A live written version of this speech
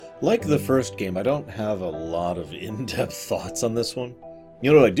Like the first game, I don't have a lot of in-depth thoughts on this one.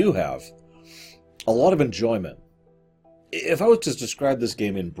 You know what I do have? A lot of enjoyment. If I was to describe this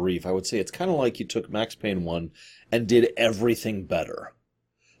game in brief, I would say it's kind of like you took Max Payne 1 and did everything better.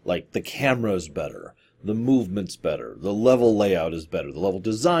 Like, the camera's better, the movement's better, the level layout is better, the level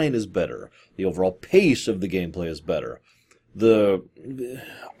design is better, the overall pace of the gameplay is better, the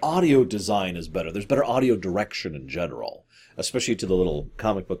audio design is better, there's better audio direction in general, especially to the little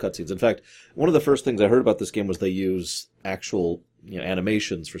comic book cutscenes. In fact, one of the first things I heard about this game was they use actual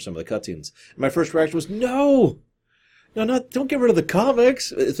animations for some of the cutscenes. And my first reaction was, no! No, don't get rid of the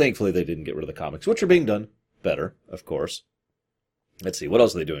comics! Thankfully, they didn't get rid of the comics, which are being done better, of course. Let's see, what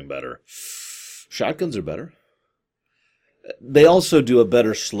else are they doing better? Shotguns are better. They also do a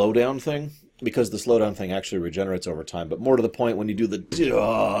better slowdown thing, because the slowdown thing actually regenerates over time. But more to the point, when you do the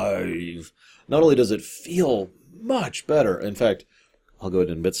dive, not only does it feel much better. In fact, I'll go ahead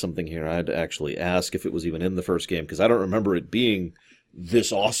and admit something here. I had to actually ask if it was even in the first game, because I don't remember it being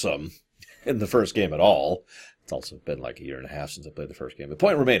this awesome in the first game at all. It's also been like a year and a half since I played the first game. The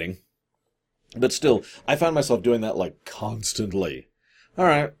point remaining, but still, I found myself doing that like constantly. All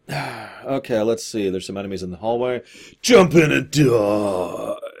right, okay, let's see. There's some enemies in the hallway. Jump in and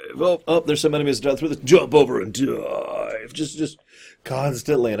dive. Oh, there's some enemies down through this. Jump over and dive. Just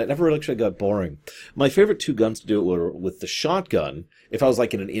constantly, and it never actually got boring. My favorite two guns to do it were with the shotgun. If I was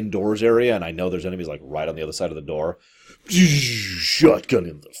like in an indoors area and I know there's enemies like right on the other side of the door, shotgun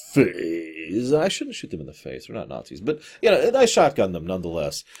in the face. I shouldn't shoot them in the face. They're not Nazis, but I shotgun them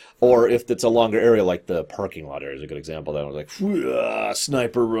nonetheless. Or if it's a longer area, like the parking lot area is a good example. That was like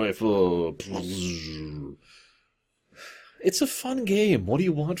sniper rifle. It's a fun game. What do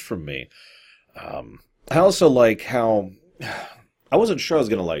you want from me? I also like how I wasn't sure I was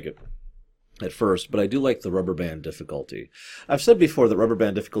going to like it at first, but I do like the rubber band difficulty. I've said before that rubber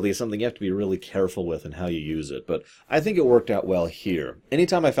band difficulty is something you have to be really careful with in how you use it, but I think it worked out well here.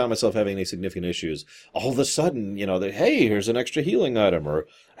 Anytime I found myself having any significant issues, all of a sudden, hey, here's an extra healing item, or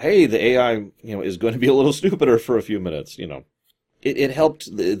hey, the AI, is going to be a little stupider for a few minutes, It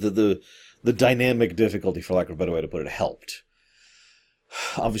helped the dynamic difficulty, for lack of a better way to put it, helped.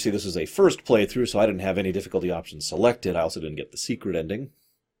 Obviously, this is a first playthrough, so I didn't have any difficulty options selected. I also didn't get the secret ending.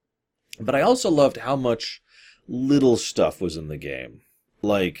 But I also loved how much little stuff was in the game.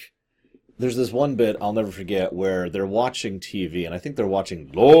 Like, there's this one bit I'll never forget where they're watching TV, and I think they're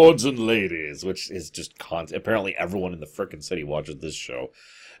watching Lords and Ladies, which is just apparently everyone in the frickin' city watches this show.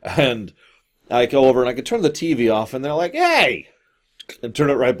 And I go over and I can turn the TV off, and they're like, hey! And turn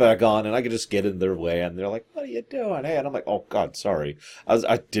it right back on, and I could just get in their way, and they're like, what are you doing? Hey, and I'm like, oh, God, sorry.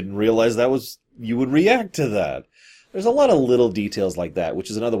 I didn't realize you would react to that. There's a lot of little details like that, which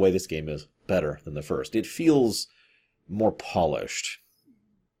is another way this game is better than the first. It feels more polished.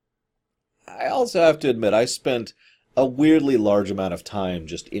 I also have to admit, I spent a weirdly large amount of time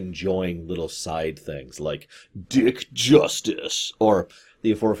just enjoying little side things, like Dick Justice, or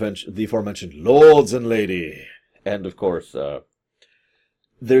the aforementioned Lords and Lady. And, of course,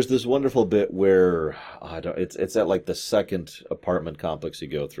 there's this wonderful bit where it's at like the second apartment complex you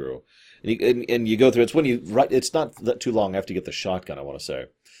go through, and you go through. It's not that too long after you get the shotgun. I want to say,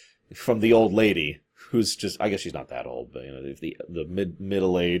 from the old lady who's just, I guess she's not that old, but the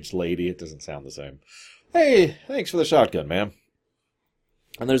middle-aged lady. It doesn't sound the same. Hey, thanks for the shotgun, ma'am.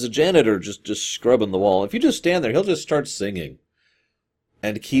 And there's a janitor just scrubbing the wall. If you just stand there, he'll just start singing,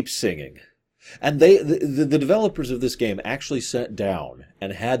 and keep singing. And the developers of this game actually sat down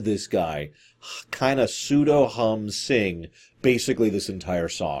and had this guy kind of pseudo-hum sing basically this entire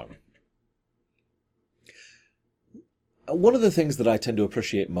song. One of the things that I tend to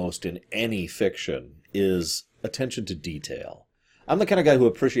appreciate most in any fiction is attention to detail. I'm the kind of guy who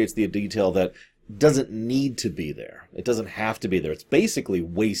appreciates the detail that doesn't need to be there. It doesn't have to be there. It's basically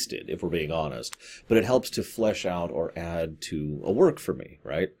wasted, if we're being honest. But it helps to flesh out or add to a work for me,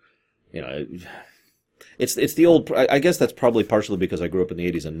 right? It's the old. I guess that's probably partially because I grew up in the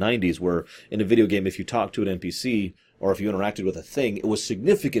 80s and 90s, where in a video game, if you talked to an NPC or if you interacted with a thing, it was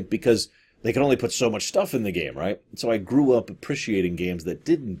significant because they could only put so much stuff in the game, right? So I grew up appreciating games that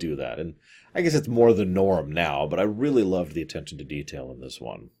didn't do that, and I guess it's more the norm now, but I really loved the attention to detail in this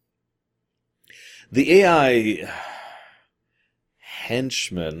one. The AI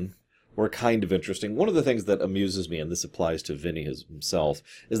henchmen were kind of interesting. One of the things that amuses me, and this applies to Vinny himself,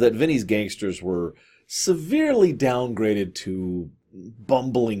 is that Vinny's gangsters were severely downgraded to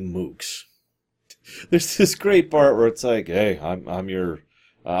bumbling mooks. There's this great part where it's like, hey, I'm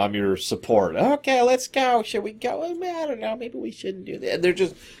your support. Okay, let's go. Should we go? I don't know. Maybe we shouldn't do that.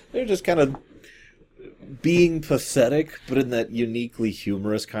 They're just kind of being pathetic, but in that uniquely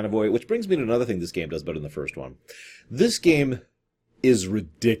humorous kind of way, which brings me to another thing this game does better than the first one. This game is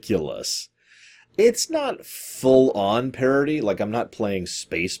ridiculous. It's not full-on parody, like I'm not playing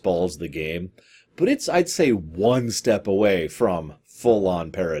Spaceballs the game, but it's, I'd say, one step away from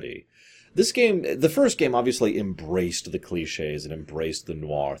full-on parody. This game, the first game obviously embraced the cliches and embraced the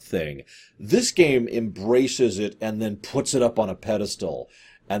noir thing. This game embraces it and then puts it up on a pedestal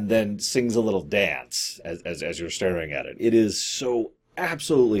and then sings a little dance as you're staring at it. It is so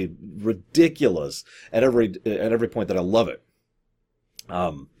absolutely ridiculous at every point that I love it.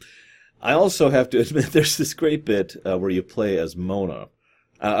 I also have to admit there's this great bit where you play as Mona.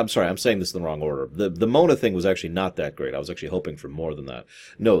 I'm sorry, I'm saying this in the wrong order. The Mona thing was actually not that great. I was actually hoping for more than that.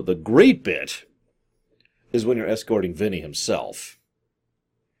 No, the great bit is when you're escorting Vinny himself.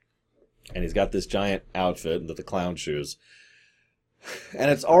 And he's got this giant outfit with the clown shoes. And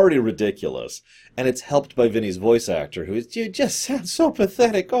it's already ridiculous. And it's helped by Vinny's voice actor, who is, you just sound so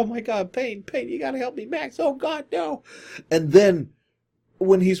pathetic. Oh my God, Payne, you gotta help me, Max. Oh God, no. And then,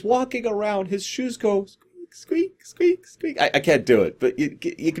 when he's walking around, his shoes go squeak, squeak, squeak. I can't do it, but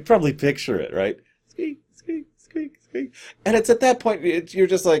you could probably picture it, right? Squeak, squeak, squeak, squeak. And it's at that point, you're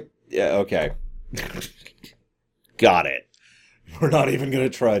just like, yeah, okay. Got it. We're not even going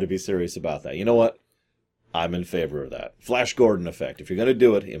to try to be serious about that. You know what? I'm in favor of that. Flash Gordon effect. If you're going to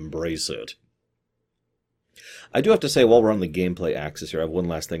do it, embrace it. I do have to say, while we're on the gameplay axis here, I have one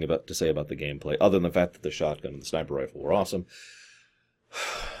last thing to say about the gameplay, other than the fact that the shotgun and the sniper rifle were awesome.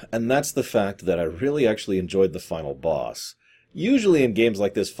 And that's the fact that I really actually enjoyed the final boss. Usually in games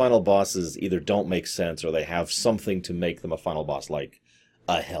like this, final bosses either don't make sense or they have something to make them a final boss, like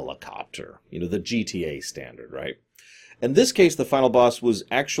a helicopter. You know, the GTA standard, right? In this case, the final boss was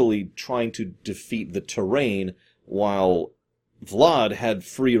actually trying to defeat the terrain while Vlad had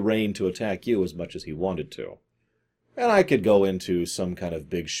free reign to attack you as much as he wanted to. And I could go into some kind of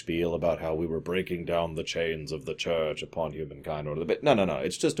big spiel about how we were breaking down the chains of the church upon humankind. But no.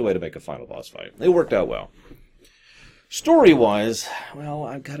 It's just a way to make a final boss fight. It worked out well. Story-wise, well,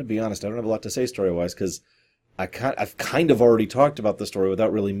 I've got to be honest. I don't have a lot to say story-wise because I've kind of already talked about the story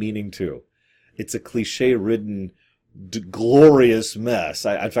without really meaning to. It's a cliche-ridden, glorious mess.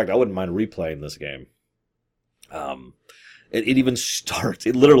 In fact, I wouldn't mind replaying this game. It even starts.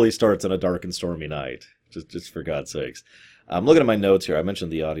 It literally starts on a dark and stormy night. Just for God's sakes. I'm looking at my notes here. I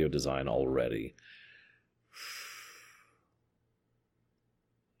mentioned the audio design already.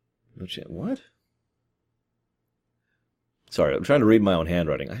 What? Sorry, I'm trying to read my own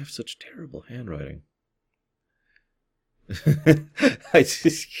handwriting. I have such terrible handwriting.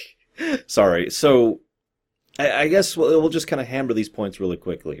 Sorry. So, I guess we'll just kind of hammer these points really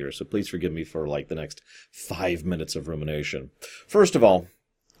quickly here. So please forgive me for like the next 5 minutes of rumination. First of all,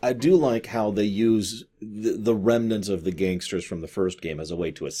 I do like how they use the remnants of the gangsters from the first game as a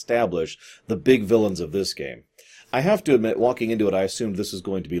way to establish the big villains of this game. I have to admit, walking into it, I assumed this was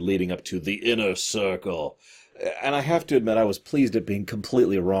going to be leading up to the Inner Circle. And I have to admit, I was pleased at being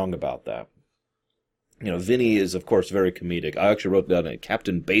completely wrong about that. You know, Vinny is, of course, very comedic. I actually wrote down a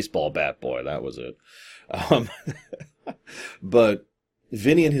Captain Baseball Bat Boy. That was it. But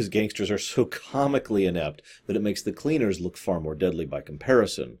Vinny and his gangsters are so comically inept that it makes the cleaners look far more deadly by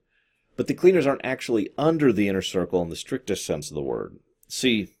comparison. But the cleaners aren't actually under the Inner Circle in the strictest sense of the word.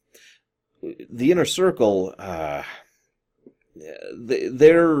 See, the Inner Circle,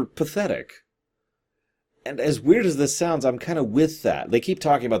 they're pathetic. And as weird as this sounds, I'm kind of with that. They keep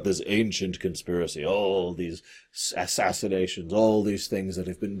talking about this ancient conspiracy, all these assassinations, all these things that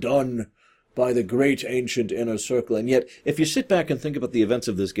have been done by the great ancient Inner Circle. And yet, if you sit back and think about the events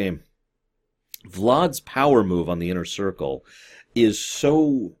of this game, Vlad's power move on the Inner Circle is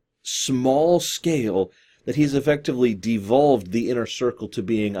so small scale that he's effectively devolved the Inner Circle to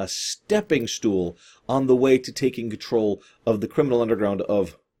being a stepping stool on the way to taking control of the criminal underground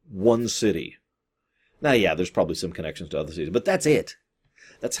of one city. Now, yeah, there's probably some connections to other cities, but that's it.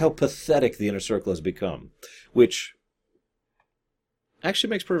 That's how pathetic the Inner Circle has become, which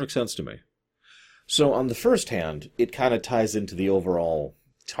actually makes perfect sense to me. So on the first hand, it kind of ties into the overall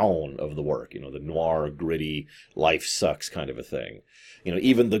tone of the work, you know, the noir, gritty, life sucks kind of a thing. You know,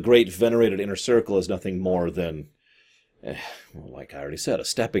 even the great venerated Inner Circle is nothing more than, like I already said, a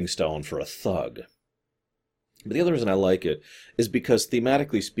stepping stone for a thug. But the other reason I like it is because,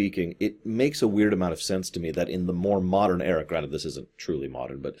 thematically speaking, it makes a weird amount of sense to me that in the more modern era, granted this isn't truly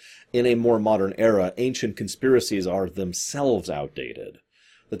modern, but in a more modern era, ancient conspiracies are themselves outdated.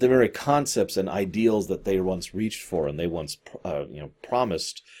 That the very concepts and ideals that they once reached for and they once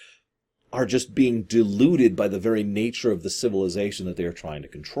promised are just being diluted by the very nature of the civilization that they are trying to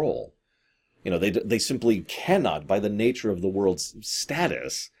control. They simply cannot, by the nature of the world's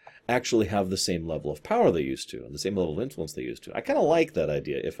status, actually have the same level of power they used to, and the same level of influence they used to. I kind of like that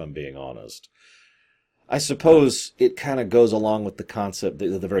idea, if I'm being honest. I suppose it kind of goes along with the concept,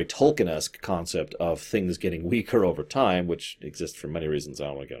 the very Tolkien-esque concept of things getting weaker over time, which exists for many reasons. I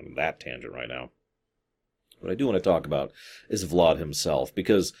don't want to go on that tangent right now. What I do want to talk about is Vlad himself,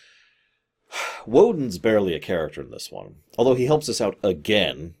 because Woden's barely a character in this one. Although he helps us out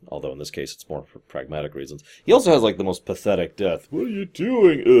again, although in this case it's more for pragmatic reasons. He also has, like, the most pathetic death. What are you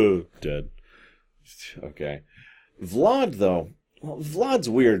doing? Dead. Okay. Vlad, though, well, Vlad's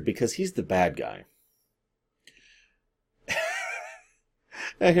weird because he's the bad guy.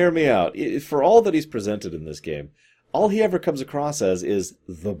 Now, hear me out. For all that he's presented in this game, all he ever comes across as is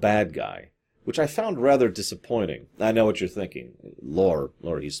the bad guy, which I found rather disappointing. I know what you're thinking. Lore,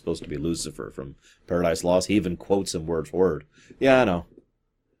 he's supposed to be Lucifer from Paradise Lost. He even quotes him word for word. Yeah, I know.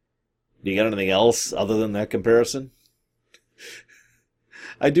 Do you got anything else other than that comparison?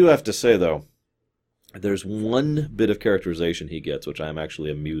 I do have to say, though, there's one bit of characterization he gets, which I'm actually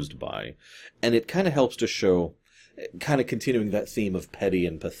amused by, and it kind of helps to show, kind of continuing that theme of petty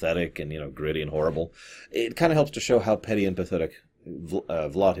and pathetic and, gritty and horrible, it kind of helps to show how petty and pathetic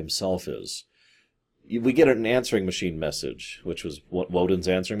Vlad himself is. We get an answering machine message, which was Woden's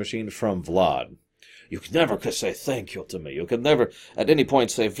answering machine, from Vlad. You can never say thank you to me. You can never at any point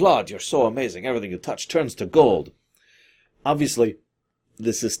say, Vlad, you're so amazing. Everything you touch turns to gold. Obviously,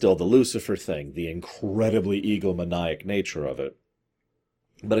 this is still the Lucifer thing, the incredibly egomaniac nature of it.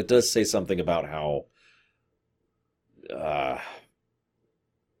 But it does say something about how... God,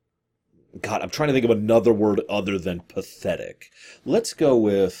 I'm trying to think of another word other than pathetic. Let's go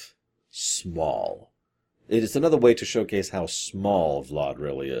with small. It is another way to showcase how small Vlad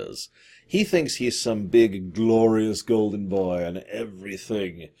really is. He thinks he's some big, glorious golden boy, and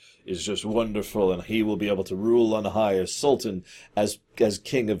everything is just wonderful, and he will be able to rule on high as Sultan, as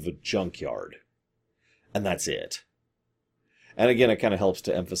king of a junkyard. And that's it. And again, it kind of helps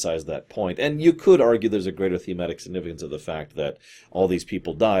to emphasize that point. And you could argue there's a greater thematic significance of the fact that all these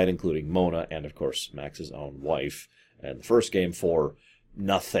people died, including Mona and, of course, Max's own wife, in the first game for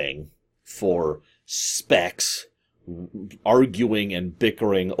nothing, for specs, arguing and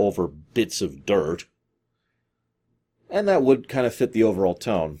bickering over bits of dirt. And that would kind of fit the overall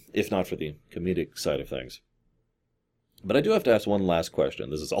tone, if not for the comedic side of things. But I do have to ask one last question.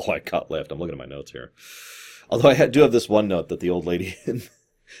 This is all I got left. I'm looking at my notes here. Although I do have this one note that the old lady,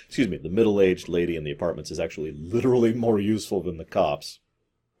 the middle-aged lady in the apartments is actually literally more useful than the cops.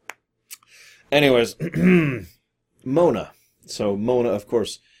 Anyways, Mona. So Mona, of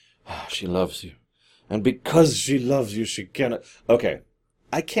course, she loves you. And because she loves you, she cannot... Okay,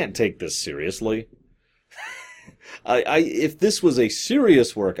 I can't take this seriously. If this was a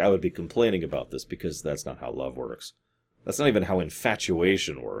serious work, I would be complaining about this, because that's not how love works. That's not even how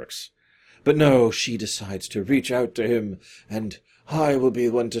infatuation works. But no, she decides to reach out to him, and I will be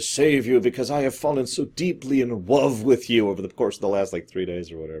the one to save you because I have fallen so deeply in love with you over the course of the last, 3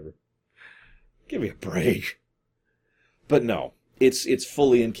 days or whatever. Give me a break. But no, it's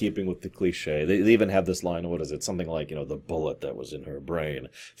fully in keeping with the cliche. They even have this line, what is it, something like, the bullet that was in her brain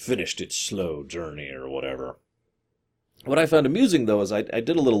finished its slow journey or whatever. What I found amusing, though, is I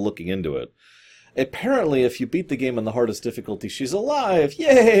did a little looking into it. Apparently, if you beat the game on the hardest difficulty, she's alive!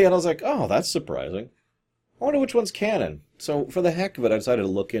 Yay! And I was like, oh, that's surprising. I wonder which one's canon. So, for the heck of it, I decided to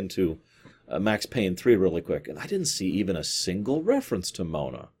look into Max Payne 3 really quick, and I didn't see even a single reference to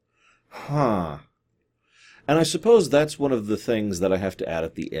Mona. Huh. And I suppose that's one of the things that I have to add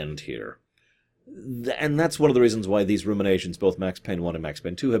at the end here. And that's one of the reasons why these ruminations, both Max Payne 1 and Max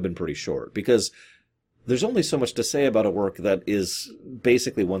Payne 2, have been pretty short, because there's only so much to say about a work that is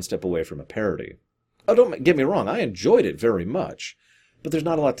basically one step away from a parody. Oh, don't get me wrong, I enjoyed it very much, but there's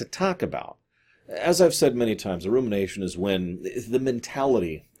not a lot to talk about. As I've said many times, a rumination is when the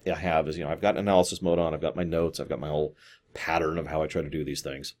mentality I have is, I've got analysis mode on, I've got my notes, I've got my whole pattern of how I try to do these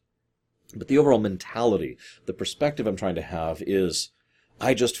things. But the overall mentality, the perspective I'm trying to have is,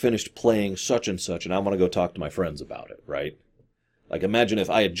 I just finished playing such and such, and I want to go talk to my friends about it, right? Like, imagine if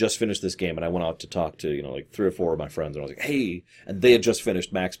I had just finished this game and I went out to talk to, 3 or 4 of my friends, and I was like, hey, and they had just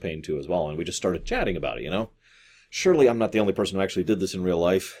finished Max Payne 2 as well, and we just started chatting about it, Surely I'm not the only person who actually did this in real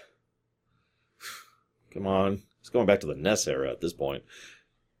life. Come on. It's going back to the NES era at this point.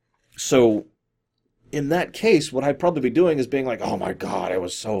 So, in that case, what I'd probably be doing is being like, oh my god, it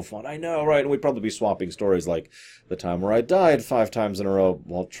was so fun. I know, right? And we'd probably be swapping stories like the time where I died 5 times in a row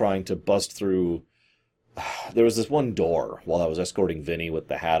while trying to bust through... There was this one door while I was escorting Vinny with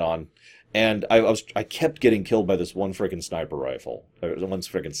the hat on, And I kept getting killed by this one freaking sniper rifle. Or one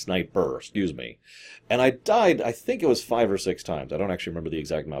freaking sniper, excuse me. And I died, I think it was 5 or 6 times. I don't actually remember the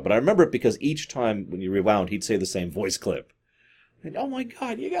exact amount. But I remember it because each time when you rewound, he'd say the same voice clip. And, oh my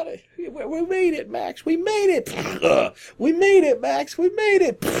God, you gotta, we made it, Max, we made it. We made it, Max, we made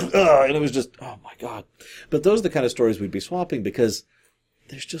it. And it was just, oh my God. But those are the kind of stories we'd be swapping because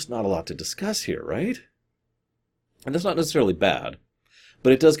there's just not a lot to discuss here, right? And that's not necessarily bad.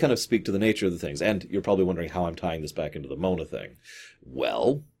 But it does kind of speak to the nature of the things. And you're probably wondering how I'm tying this back into the Mona thing.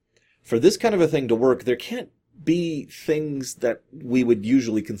 Well, for this kind of a thing to work, there can't be things that we would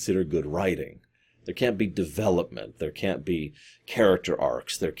usually consider good writing. There can't be development. There can't be character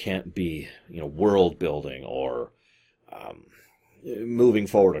arcs. There can't be, world building or moving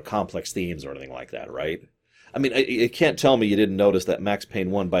forward of complex themes or anything like that, right? I mean, you can't tell me you didn't notice that Max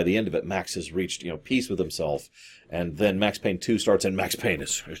Payne 1, by the end of it, Max has reached, peace with himself. And then Max Payne 2 starts, and Max Payne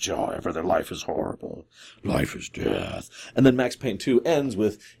is joy, for their life is horrible. Life is death. And then Max Payne 2 ends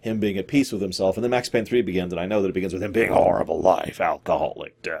with him being at peace with himself. And then Max Payne 3 begins, and I know that it begins with him being horrible life,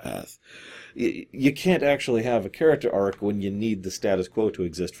 alcoholic, death. You can't actually have a character arc when you need the status quo to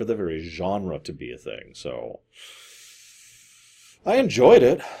exist for the very genre to be a thing, so... I enjoyed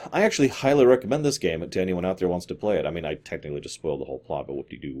it. I actually highly recommend this game to anyone out there who wants to play it. I mean, I technically just spoiled the whole plot, but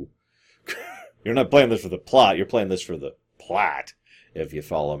whoop-de-doo. You're not playing this for the plot, you're playing this for the plot, if you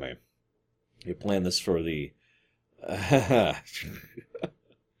follow me. You're playing this for the...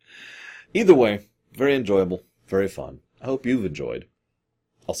 Either way, very enjoyable, very fun. I hope you've enjoyed.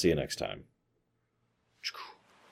 I'll see you next time.